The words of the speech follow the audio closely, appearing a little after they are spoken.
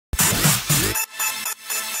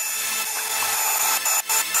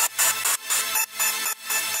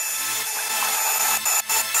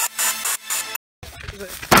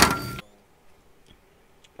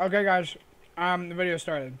Okay, guys. The video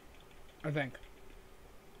started. I think.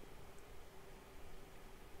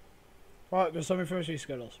 Well, just let me finish these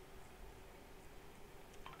Skittles.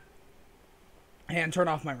 And turn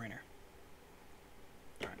off my ringer.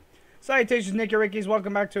 Alright. Salutations NickiRickies.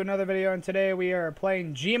 Welcome back to another video. And today we are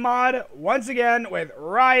playing Gmod once again with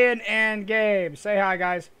Ryan and Gabe. Say hi,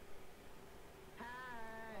 guys. Hi.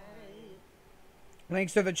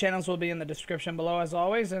 Links to the channels will be in the description below as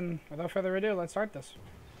always. And without further ado, let's start this.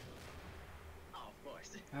 Oh, of course.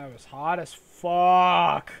 That was hot as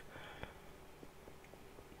fuck.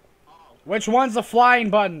 Oh. Which one's the flying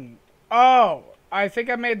button? Oh, I think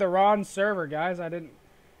I made the wrong server, guys. I didn't.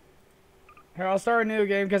 Here, I'll start a new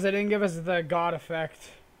game because they didn't give us the god effect.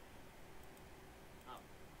 Oh.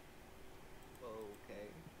 Okay.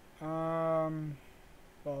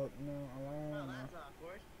 Well, no, Well, that's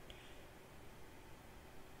awkward.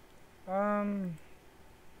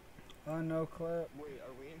 no clip. Wait,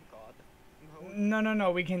 are we in God mode?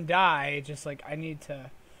 No, we can die. Just like I need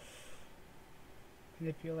to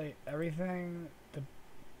manipulate everything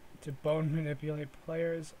to bone manipulate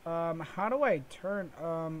players. How do I turn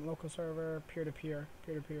local server peer-to-peer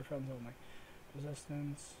friends only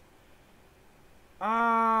resistance?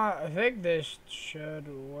 I think this should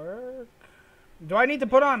work. Do I need to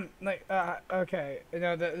put on like okay,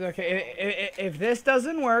 no, okay, if this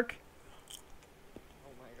doesn't work, Oh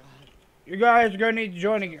my god. you guys are gonna need to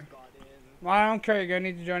join again. Got in. Well, I don't care, you're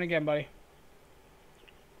gonna need to join again, buddy.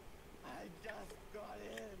 I just got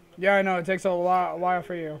in. Yeah, I know, it takes a while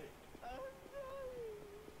for you. I'm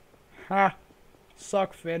sorry. Ha!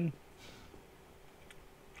 Suck, Finn.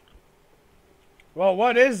 Well,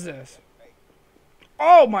 what is this?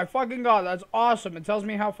 Oh my fucking god, that's awesome. It tells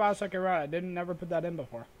me how fast I can run. I didn't never put that in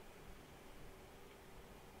before.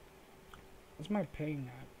 What's my ping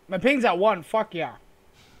at? My ping's at 1. Fuck yeah.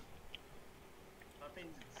 My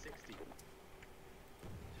ping's at 60.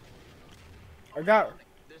 I got.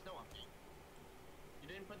 There's no update. You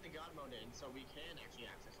didn't put the God mode in, so we can actually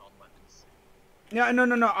access all the weapons. Yeah,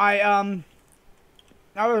 no.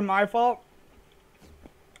 That was my fault.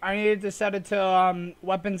 I needed to set it to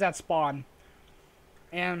weapons at spawn.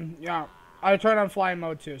 And yeah, I turned on flying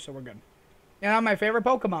mode too, so we're good. Yeah, my favorite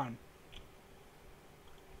Pokemon.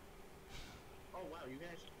 Oh wow,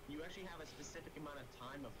 you actually have a specific amount of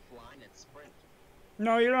time of flying at sprint.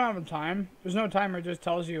 No, you don't have a time. There's no timer. It just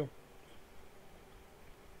tells you.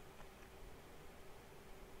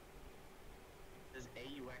 There's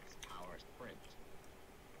AUX power sprint.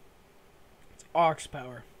 It's aux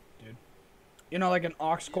power, dude. You know, like an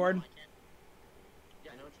aux cord.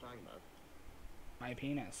 Yeah, I know what you're talking about. My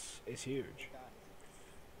penis is huge. Guys,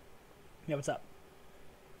 Yeah, what's up?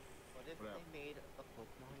 what if What up? they made a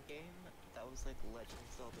Pokemon game that was like Legend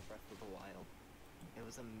of Zelda Breath of the Wild? It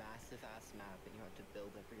was a massive ass map and you had to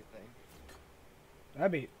build everything.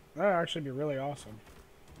 That'd actually be really awesome.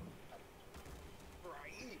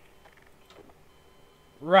 Right.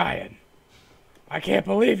 Ryan, I can't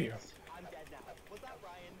believe you. I'm dead now. Was that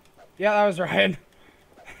Ryan? Yeah, that was Ryan.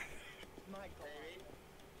 My god.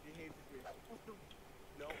 He hates me. What the?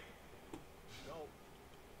 No. No.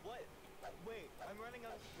 What? Wait, I'm running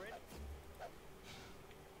out of sprint.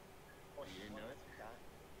 Oh, you didn't know it? That?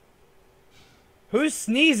 Who's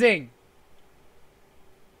sneezing?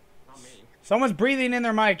 Not me. Someone's breathing in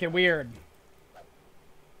their mic. It's weird.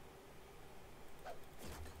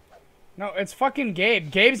 No, it's fucking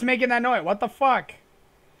Gabe. Gabe's making that noise. What the fuck?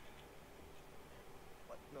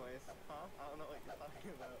 What noise? Huh? I don't know what you're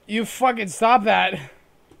talking about. You fucking stop that.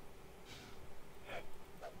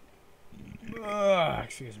 Ugh,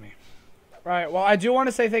 excuse me. Right, well, I do want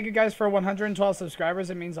to say thank you guys for 112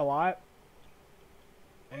 subscribers. It means a lot.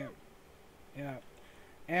 Yeah.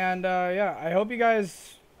 And, yeah, I hope you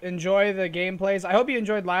guys enjoy the gameplays. I hope you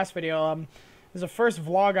enjoyed last video. This is the first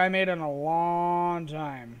vlog I made in a long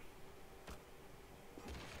time.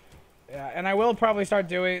 Yeah, and I will probably start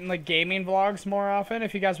doing, like, gaming vlogs more often.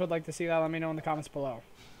 If you guys would like to see that, let me know in the comments below.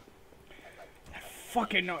 That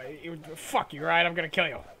fucking noise. Fuck you, right? I'm gonna kill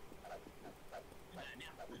you.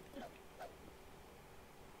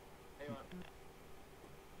 Hey, what?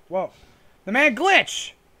 Whoa. The man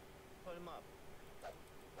glitch! Put him up.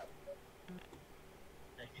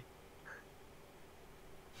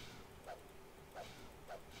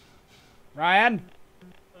 Ryan?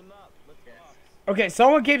 Put him up. Let's Yes. rock. Okay,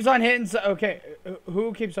 someone keeps on hitting. Okay,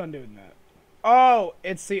 who keeps on doing that? Oh,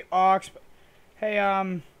 it's the aux. Hey,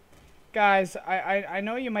 guys, I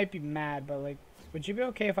know you might be mad, but like, would you be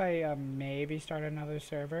okay if I maybe start another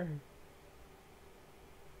server?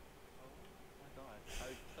 Oh my god, I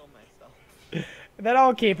would kill myself. Then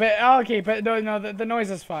I'll keep it. I'll keep it. No, the noise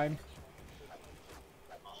is fine.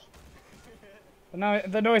 Oh, No,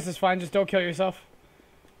 the noise is fine. Just don't kill yourself.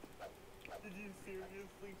 Did you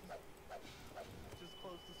seriously just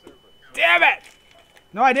close the server? Damn it!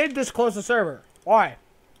 No, I did just close the server. Why?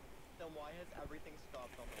 Then why has everything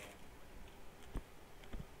stopped on my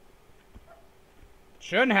end?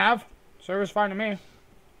 Shouldn't have. Server's fine to me.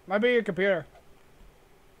 Might be your computer.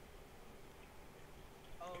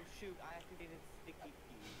 Oh shoot, I activated sticky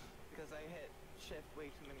keys because I hit shift way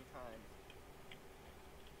too many times.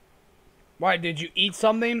 Why, did you eat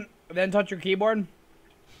something, then touch your keyboard?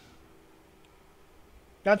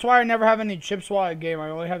 That's why I never have any chips while I game. I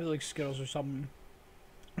only have like Skittles or something.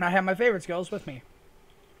 And I have my favorite Skittles with me.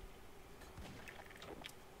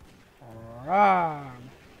 Alright.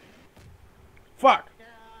 Fuck.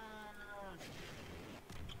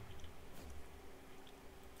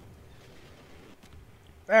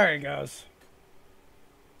 There he goes.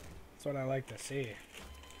 That's what I like to see.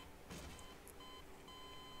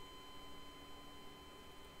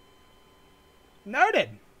 Noted.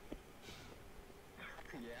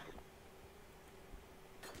 Yeah.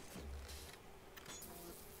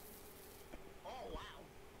 Oh wow.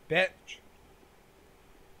 Bitch.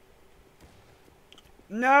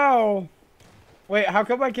 No. Wait, how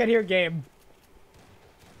come I can't hear Gabe?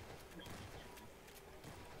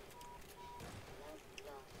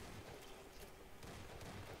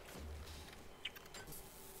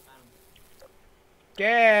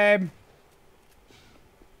 Gabe.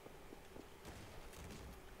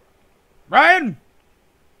 Ryan.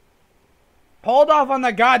 Hold off on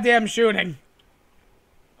the goddamn shooting.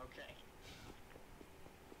 Okay.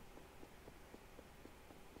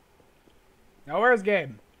 Now where's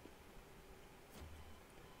Gabe?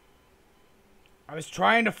 I was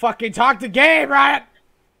trying to fucking talk to Gabe, Ryan.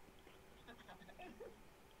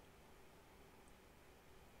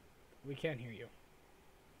 We can't hear you.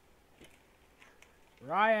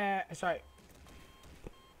 Ryan, sorry.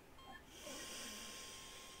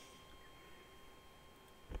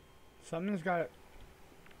 Something's got it.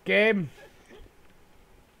 Gabe.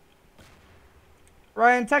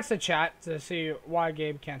 Ryan, text the chat to see why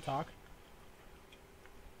Gabe can't talk.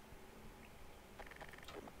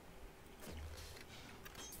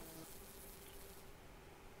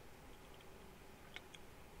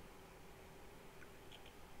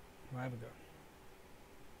 Where have we go?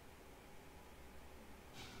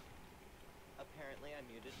 Apparently I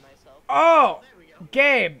muted myself. Oh! There we go.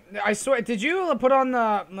 Gabe, I swear, did you put on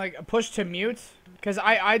the, like, push to mute? Because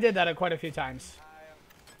I did that quite a few times. I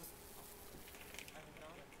have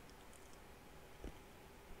not.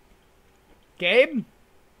 Gabe?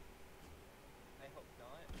 I hope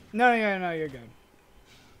not. No, you're good.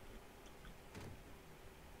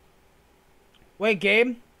 Wait,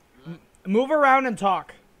 Gabe? Move around and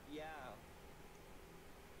talk. Yeah.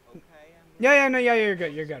 Okay, I'm Yeah, no, you're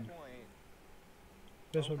good, you're good. Point.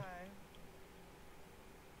 This one. Okay.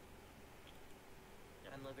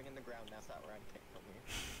 I'm living in the ground now, so that where I can't kill me.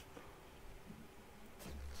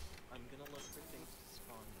 I'm gonna look for things to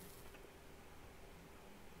spawn.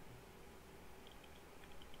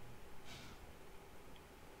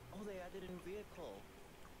 Oh, they added a new vehicle.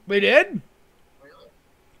 We did? Really?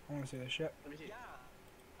 I want to see this shit. Let me see. Yeah.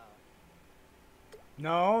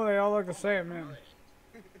 No, they all look the same, man. Alright.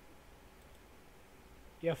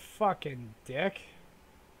 You fucking dick.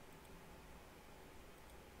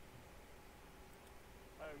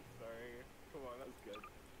 I'm sorry. Come on, that was good.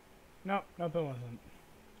 Nope, it wasn't.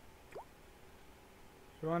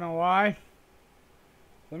 You wanna know why?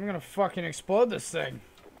 I'm gonna fucking explode this thing.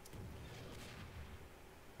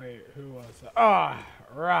 Wait, who was that? Ah,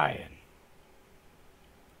 Ryan.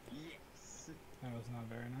 Yes. That was not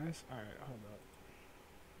very nice. Alright, hold up.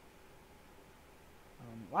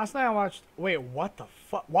 Last night I watched... Wait, what the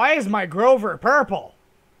fuck? Why is my Grover purple?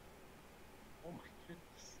 Oh my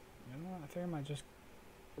goodness. You know what? I think I might just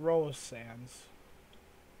roll with Sans.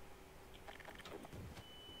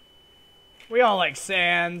 We all like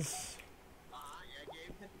Sans. Yeah,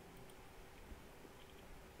 Gabe.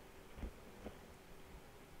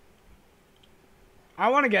 I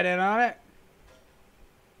want to get in on it.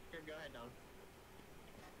 Here, go ahead, Don.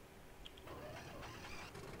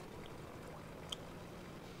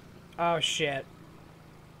 Oh, shit.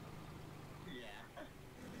 Yeah.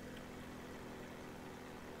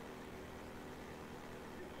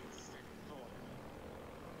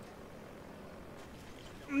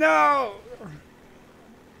 No!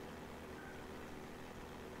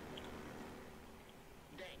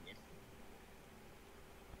 Dang it.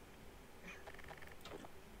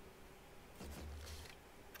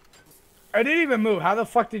 I didn't even move. How the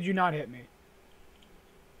fuck did you not hit me?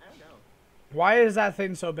 I don't know. Why is that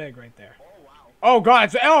thing so big right there? Oh wow. Oh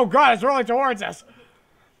god, it's rolling towards us.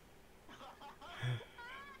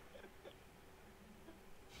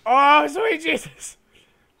 Oh, sweet Jesus.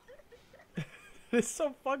 This is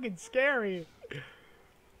so fucking scary.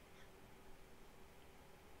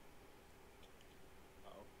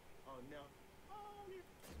 Oh no. Oh,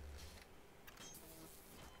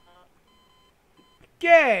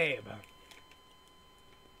 Gabe!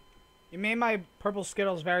 You made my purple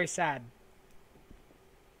Skittles very sad.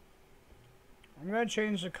 I'm gonna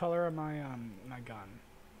change the color of my my gun.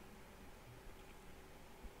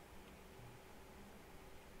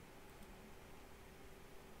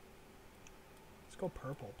 Let's go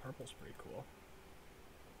purple. Purple's pretty cool.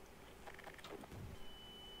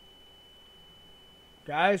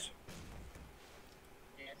 Guys,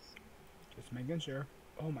 yes. just making sure.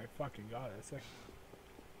 Oh my fucking god, that's like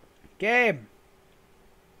Gabe!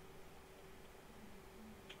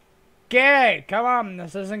 Gabe, come on,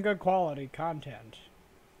 this isn't good quality content.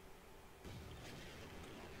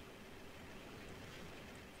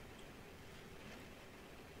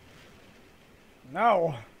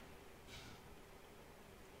 No.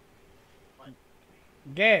 What?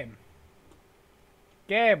 Gabe.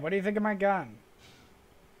 Gabe, what do you think of my gun?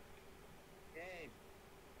 Gabe.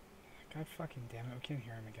 God fucking damn it, we can't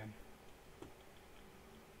hear him again.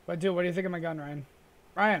 What do you think of my gun, Ryan?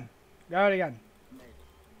 Ryan, go it again.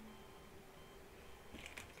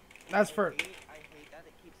 That's for... I hate that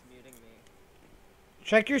it keeps muting me.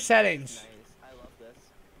 Check your settings. Nice. I love this.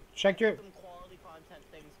 Check your... Some quality content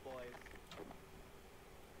things, boys.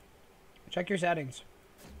 Check your settings.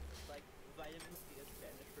 Like, vitamin C is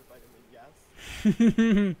Spanish for vitamin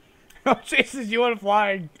yes. Oh, Jesus, you went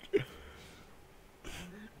flying.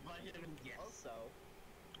 Vitamin yes. Also,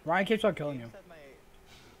 Ryan keeps on killing you. said my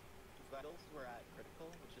vitals were at critical,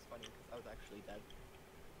 which is funny because I was actually dead.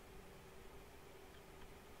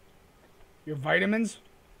 Your vitamins?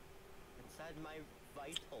 It said my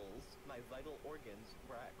vitals, my vital organs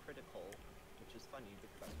were at critical, which is funny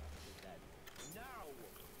because I was actually dead. No!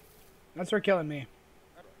 That's for killing me.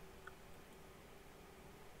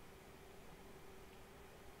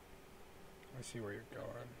 I see where you're going.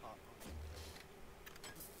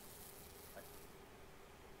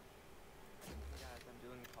 Guys, I'm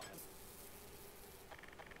doing pod.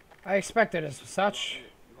 I expected as such.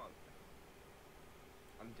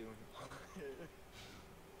 I'm doing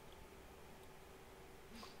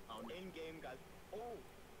in game, guys. Oh,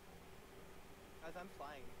 guys, I'm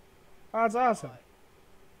flying. Oh, that's awesome.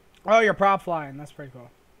 Oh, you're prop flying. That's pretty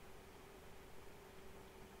cool.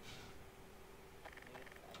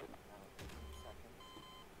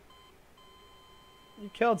 You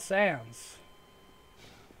killed Sans.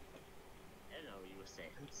 I know you were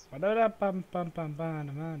Sans.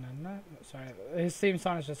 Sorry, his theme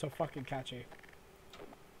song is just so fucking catchy.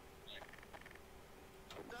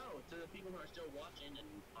 So, to the people who are still watching and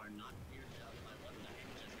are not weirded out by what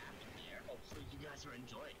just happened there, hopefully you guys are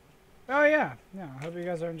enjoying. Oh yeah, I hope you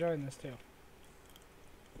guys are enjoying this too.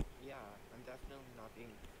 Yeah, I'm definitely not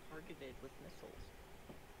being targeted with missiles.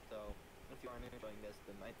 So, if you aren't enjoying this,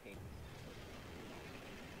 then my pain.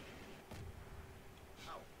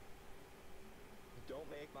 Ow. Don't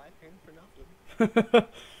make my pain for nothing.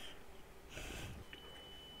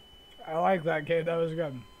 I like that, kid. That was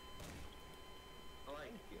good. I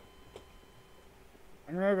like you.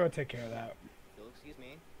 I'm gonna go take care of that. You'll excuse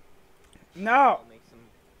me. No! I'll make some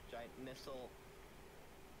giant missile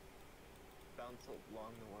bounce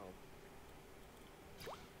along the world.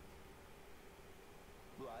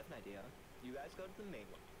 Ooh, I have an idea. You guys go to the main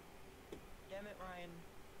one. Damn it, Ryan.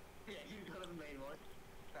 Yeah, you go to the main one.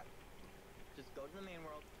 Okay. Just go to the main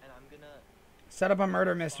world, and I'm gonna Set up a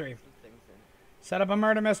murder mystery. some things in. Set up a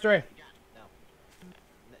murder mystery. No.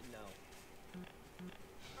 No.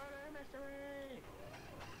 Murder mystery!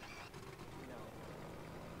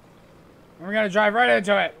 No. We're gonna drive right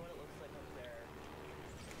into it. You know what it looks like up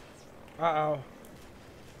there? Uh-oh.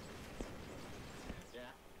 Yeah.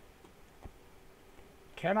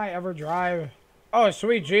 Can I ever drive? Oh,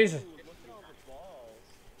 sweet Jesus. Ooh, look at all the balls.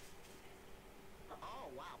 Oh,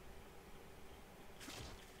 wow.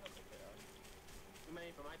 Too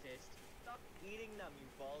many for my taste. Stop eating them, you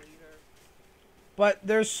ball eater. But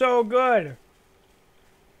they're so good. I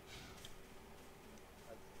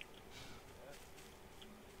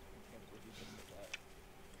can't believe you just said that.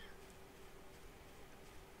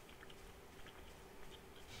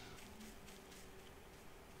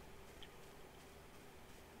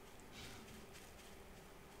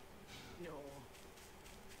 No.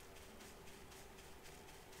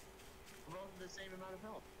 We're both the same amount of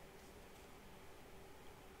health.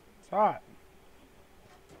 It's hot.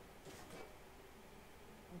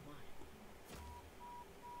 Oh my.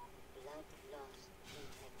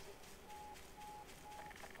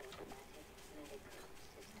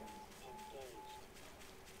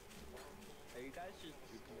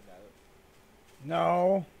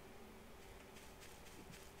 No.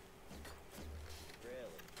 Really?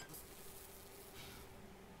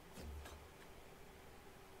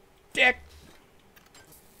 Dick.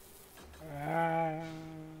 Ah.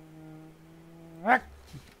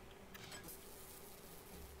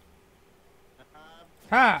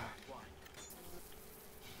 Ha! Why?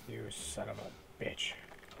 You son of a bitch.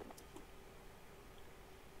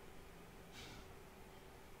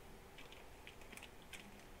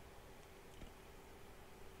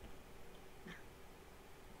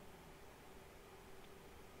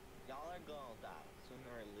 Y'all are gonna die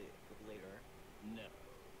sooner or later. No.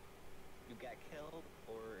 You get killed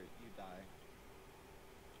or you die.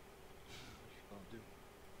 What you gonna do?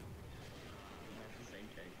 That's the same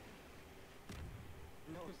thing.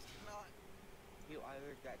 No, it's not. You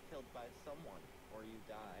either get killed by someone or you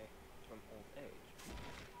die from old age.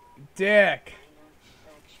 Dick. Minor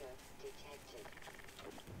fracture detected.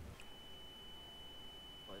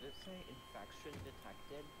 What did it say? Infection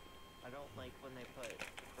detected? I don't like when they put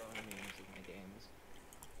prone memes in my games.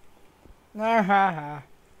 Ah ha ha.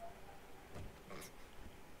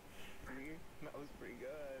 See? That was pretty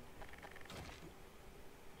good.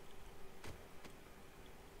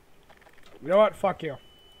 You know what? Fuck you.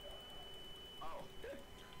 Oh. Aw.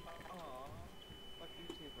 Fuck you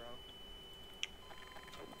too, bro.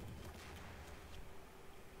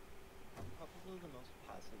 I'm probably the most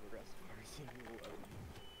passive aggressive person in the world.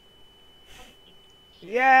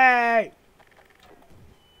 Yay!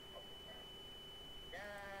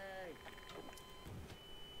 Yay!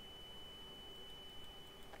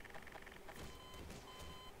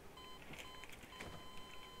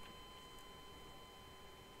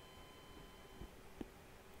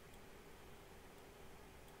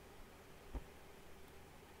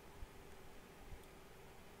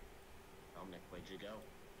 Oh, Nick, where'd you go?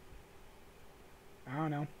 I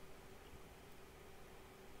don't know.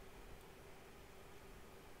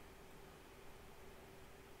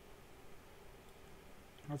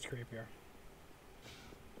 That's creepier.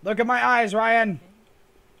 Look at my eyes, Ryan.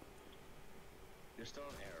 You're still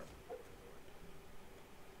in error.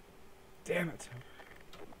 Damn it.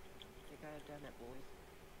 You gotta done it,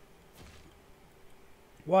 boys.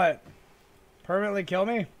 What? Permanently kill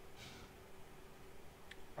me?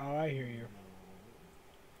 Oh, I hear you.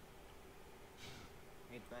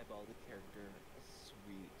 Made my baldy character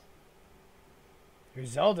sweet. Your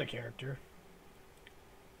Zelda character.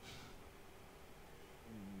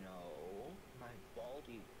 No, my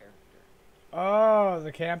baldy character. Oh,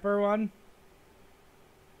 the camper one?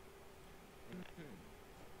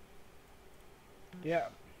 Yeah.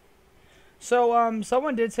 So,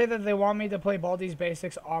 someone did say that they want me to play Baldi's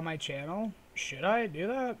Basics on my channel. Should I do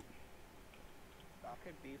that? That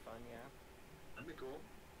could be fun, yeah. That'd be cool.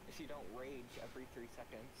 If you don't rage every 3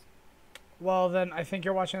 seconds. Well, then I think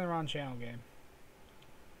you're watching the wrong channel, game.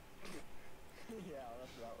 Yeah,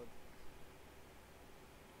 that's valid.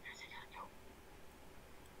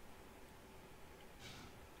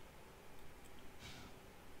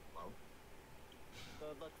 Well,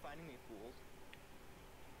 Good luck finding me, fools.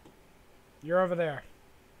 You're over there.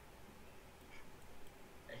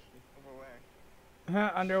 Over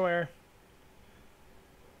where? Underwear.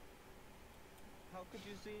 How could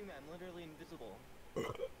you see me? I'm literally invisible.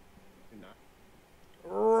 you're not.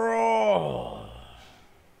 Roll.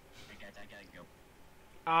 I gotta go.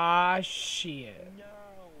 Ah, shit. No.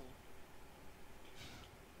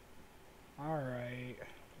 Alright.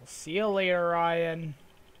 We'll see you later, Ryan.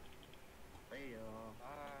 Later.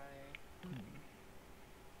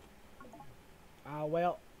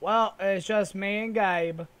 Bye. Well, it's just me and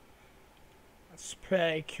Gabe. That's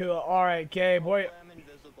pretty cool. Alright, Gabe, Hopefully wait. I'm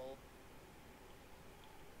invisible.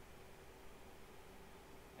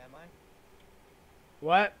 Am I?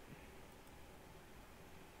 What?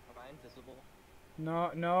 Am I invisible?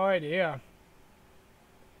 No idea.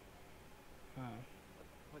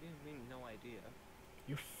 What do you mean, no idea?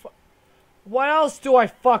 What else do I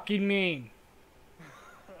fucking mean?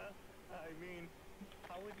 I mean,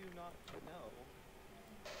 how would you not know?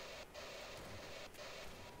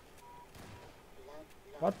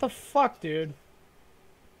 What the fuck, dude?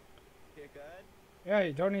 You good? Yeah,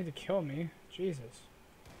 you don't need to kill me. Jesus.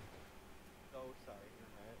 Oh, sorry,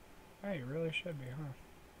 you're right. Hey, you really should be, huh?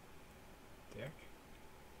 Dick.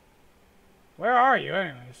 Where are you,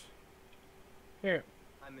 anyways? Here.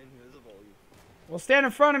 I'm invisible. You. Well, stand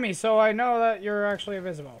in front of me so I know that you're actually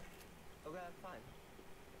invisible. Okay, fine.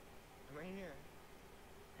 I'm right here.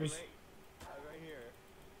 There's- I'm right here.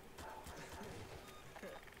 Vital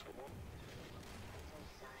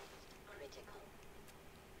signs critical.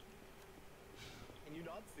 Can you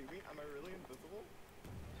not see me? Am I really invisible?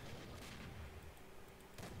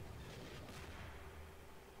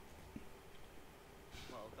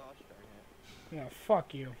 Gosh darn it. Yeah,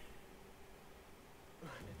 fuck you.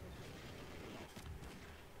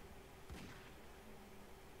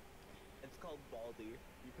 It's called Baldy.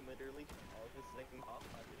 You can literally turn all of his things off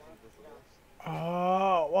on his invisible.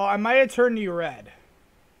 Oh, well, I might have turned you red.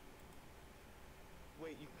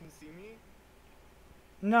 Wait, you can see me?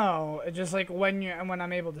 No, it's just like when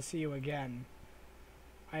I'm able to see you again,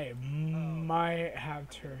 I might have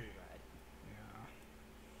turned.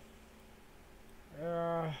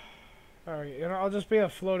 Yeah. Alright, you know, I'll just be a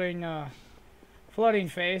floating face.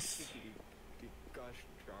 Gosh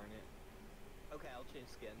darn it. Okay, I'll change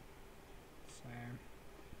skin. Same.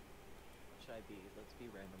 What should I be? Let's be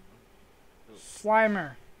random. Ooh.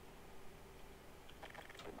 Slimer.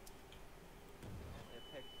 I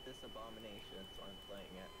picked this abomination, so I'm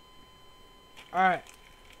playing it. Alright.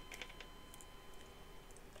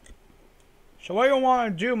 So what do you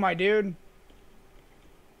want to do, my dude?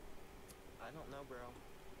 I don't know, bro.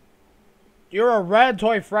 You're a red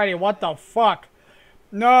toy Freddy. What the fuck?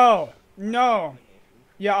 No. No. Abomination.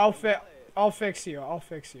 Yeah, I'll What? fix you. I'll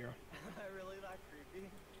fix you. Really that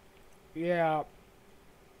creepy? Yeah.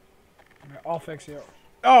 I'll fix you.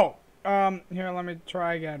 Oh! Here, let me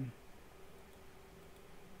try again.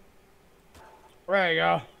 There you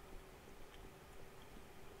go.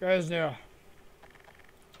 Guys new.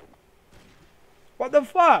 What the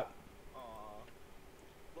fuck? Aw.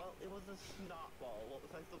 Well, it was a snot ball. What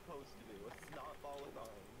was I supposed to do? A snot ball with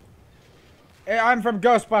arms. Hey, I'm from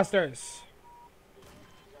Ghostbusters.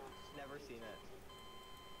 Never seen it.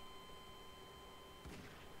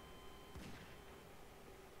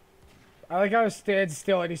 I like how I stayed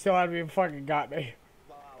still and he still hadn't even fucking got me.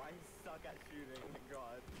 Wow, I suck at shooting.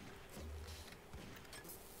 God.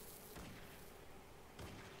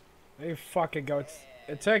 You fucking goats.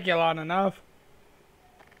 It took you long enough.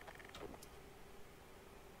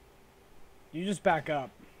 You just back up.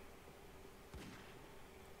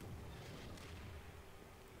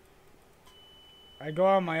 I go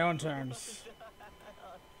on my own terms.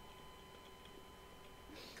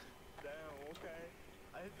 Damn, okay.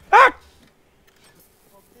 Ah!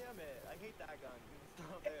 Well, damn it. I hate that gun.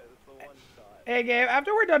 Stop it. It's the one shot. Hey Gabe,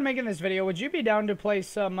 after we're done making this video, would you be down to play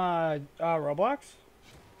some Roblox? Yeah.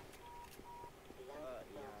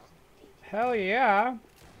 Hell yeah.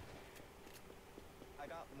 I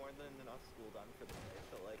got more than enough school done for the day,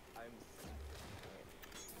 so like, I'm...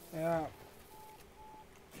 Yeah.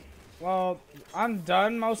 Well, I'm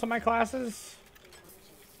done most of my classes.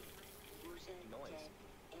 Noise.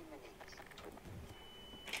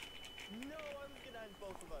 No, I was gonna end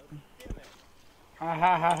both of us. Damn it. Ha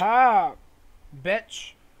ha ha ha.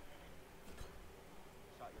 Bitch.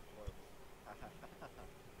 Shot your corpse.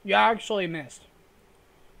 You actually missed.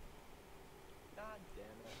 God damn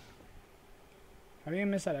it. How do you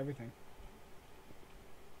miss at everything?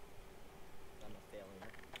 I'm a failure.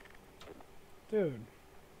 Dude.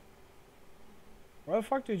 Where the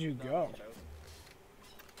fuck did you No, go? it's a joke.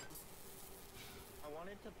 I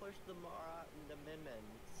wanted to push the Min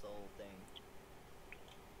soul thing.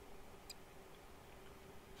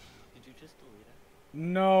 Did you just delete it?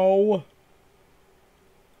 No.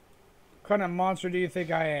 What kind of monster do you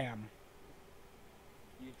think I am?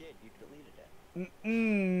 You did. You deleted it.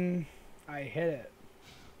 Mm-mm. I hit it.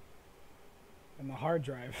 In the hard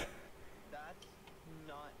drive. That's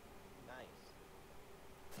not nice.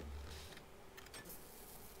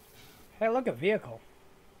 Hey, look, a vehicle.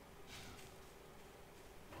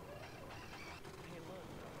 Hey, look.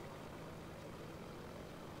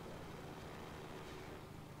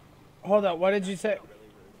 Hold up, what did you say? Really rude.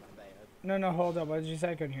 My bad. No, hold up, what did you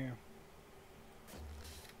say? I couldn't hear you.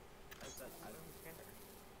 I said I don't care.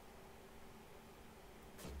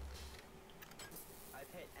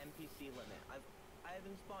 I've hit NPC limit. I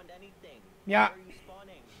haven't spawned anything. Yeah. Where are you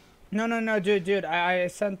spawning? No, dude. I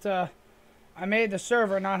sent, I made the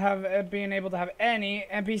server not have it being able to have any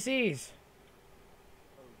NPCs.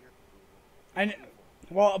 Oh, you're cool.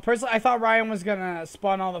 Well, personally, I thought Ryan was gonna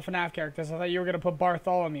spawn all the FNAF characters. I thought you were gonna put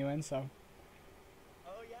Bartholomew in, so.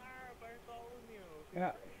 Oh yeah, Bartholomew.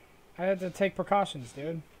 Yeah. I had to take precautions, dude.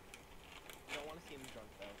 You don't want to see him drunk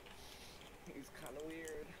though. He's kind of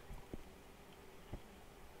weird.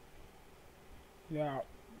 Yeah.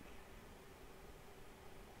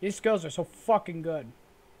 These skills are so fucking good.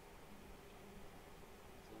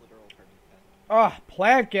 It's a literal turning pen. Ah,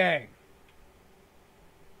 Plant Gang.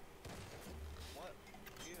 What?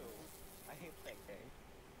 Ew. I hate that game.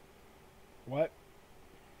 What?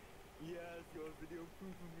 Yes, your video proof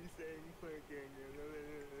of me saying fucking.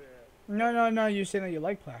 No. You saying that you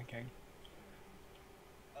like Plant Gang.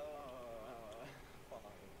 Fine.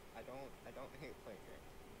 I don't hate playing games.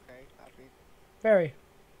 Okay, happy. Very.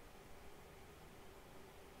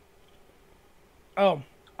 Oh,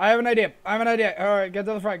 I have an idea. I have an idea. All right, get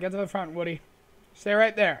to the front. Get to the front, Woody. Stay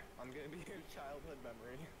right there. I'm gonna be your childhood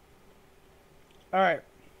memory. All right.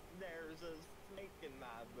 There's a snake in my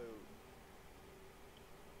boot.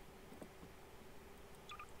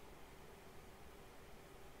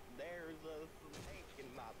 There's a snake in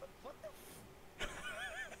my boot. What the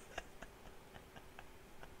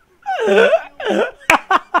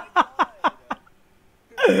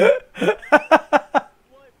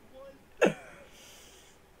what was that?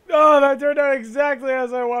 Oh, that turned out exactly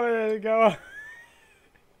as I wanted it to go.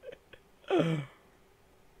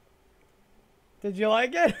 Did you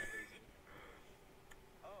like it?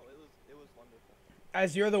 Oh, it was wonderful.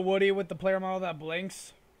 As you're the Woody with the player model that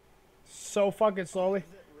blinks so fucking slowly. Is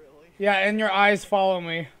it really? Yeah, and your eyes follow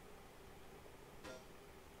me.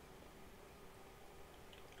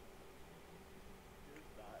 Here's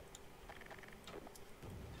that.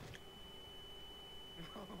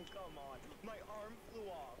 Oh, come on. My arm flew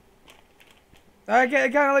off. I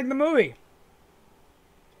kind of like the movie.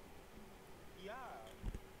 Yeah.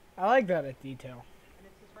 I like that detail. And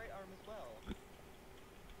it's his right arm as well.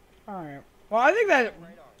 All right. Well, I think that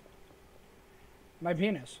Right arm. my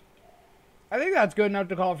penis. I think that's good enough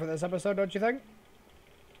to call for this episode, don't you think?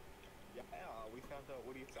 Yeah, we found out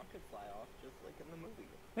Woody's tongue could fly off, just like in the movie.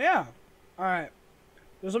 Yeah. All right.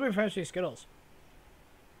 This will be finish these Skittles.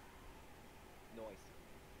 Noise.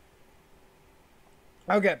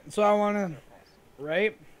 Okay, so I want to,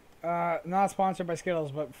 right? Not sponsored by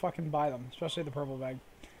Skittles, but fucking buy them, especially the purple bag.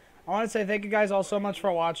 I want to say thank you guys all so much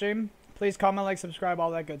for watching. Please comment, like, subscribe,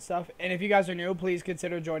 all that good stuff. And if you guys are new, please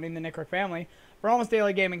consider joining the NickiRick family for almost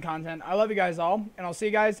daily gaming content. I love you guys all, and I'll see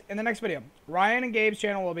you guys in the next video. Ryan and Gabe's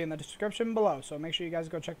channel will be in the description below, so make sure you guys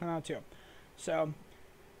go check them out too. So,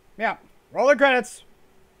 yeah, roll the credits.